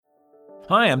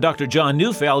Hi, I'm Dr. John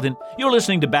Neufeld, and you're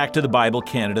listening to Back to the Bible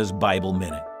Canada's Bible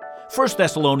Minute. 1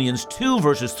 Thessalonians 2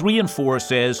 verses 3 and 4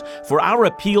 says, "For our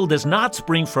appeal does not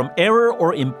spring from error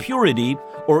or impurity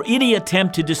or any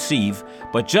attempt to deceive,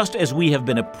 but just as we have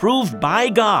been approved by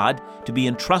God to be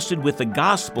entrusted with the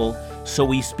gospel, so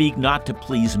we speak not to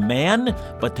please man,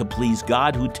 but to please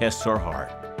God who tests our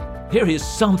heart." There is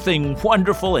something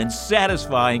wonderful and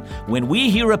satisfying when we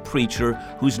hear a preacher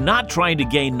who's not trying to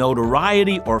gain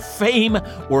notoriety or fame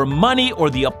or money or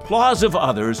the applause of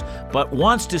others, but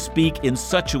wants to speak in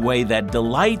such a way that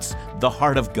delights the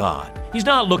heart of God. He's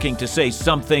not looking to say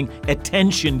something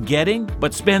attention-getting,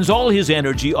 but spends all his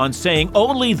energy on saying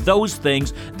only those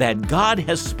things that God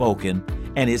has spoken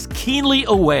and is keenly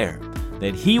aware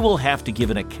that he will have to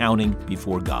give an accounting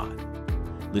before God.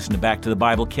 Listen to Back to the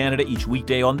Bible Canada each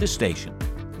weekday on this station,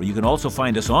 or you can also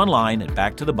find us online at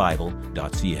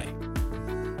backtothebible.ca.